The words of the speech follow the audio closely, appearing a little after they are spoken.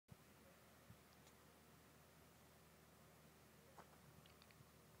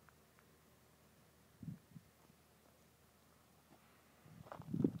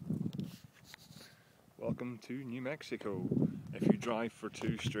Welcome to New Mexico. If you drive for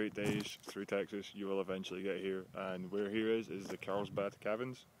 2 straight days through Texas, you will eventually get here. And where here is the Carlsbad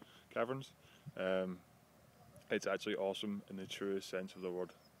Caverns. It's actually awesome in the truest sense of the word.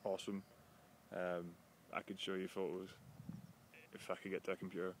 Awesome. I could show you photos if I could get to a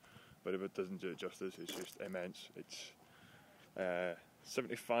computer, but if it doesn't do it justice, it's just immense. It's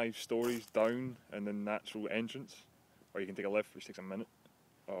 75 stories down in the natural entrance, or you can take a lift, which takes a minute,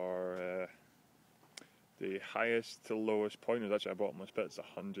 or the highest to lowest point is actually at the bottom of this pit. It's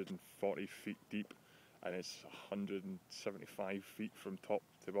 140 feet deep, and it's 175 feet from top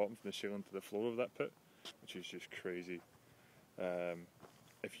to bottom, from the ceiling to the floor of that pit, which is just crazy.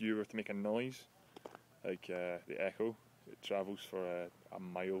 If you were to make a noise, like the echo, it travels for a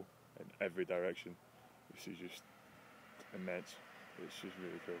mile in every direction, which is just immense. It's just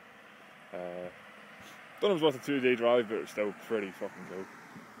really cool. Don't know if it's worth a 2-day drive, but it's still pretty fucking cool.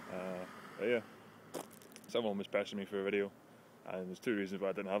 But yeah, someone was pressing me for a video, and there's 2 reasons why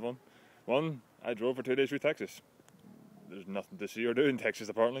I didn't have one. One, I drove for 2 days through Texas. There's nothing to see or do in Texas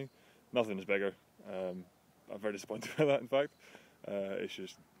apparently. Nothing is bigger. I'm very disappointed by that, in fact. It's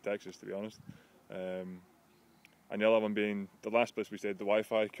just Texas, to be honest. And the other one being, the last place we stayed, the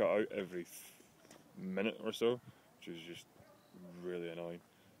Wi-Fi cut out every minute or so, which was just really annoying.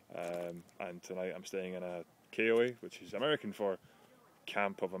 And tonight I'm staying in a KOA, which is American for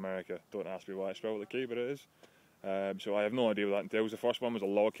Camp of America. Don't ask me why I spell with a K, but it is. So I have no idea what that entails. The first one was a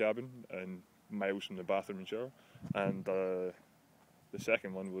log cabin and miles from the bathroom and shower, and the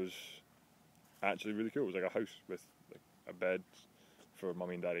second one was actually really cool. It was like a house with like a bed for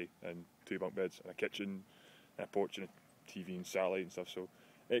mummy and daddy, and 2 bunk beds, and a kitchen, and a porch, and a TV and satellite and stuff. So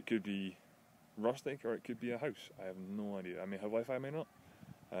it could be rustic or it could be a house. I have no idea. I may have Wi-Fi, I may not.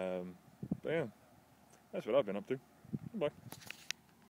 But yeah, that's what I've been up to. Bye.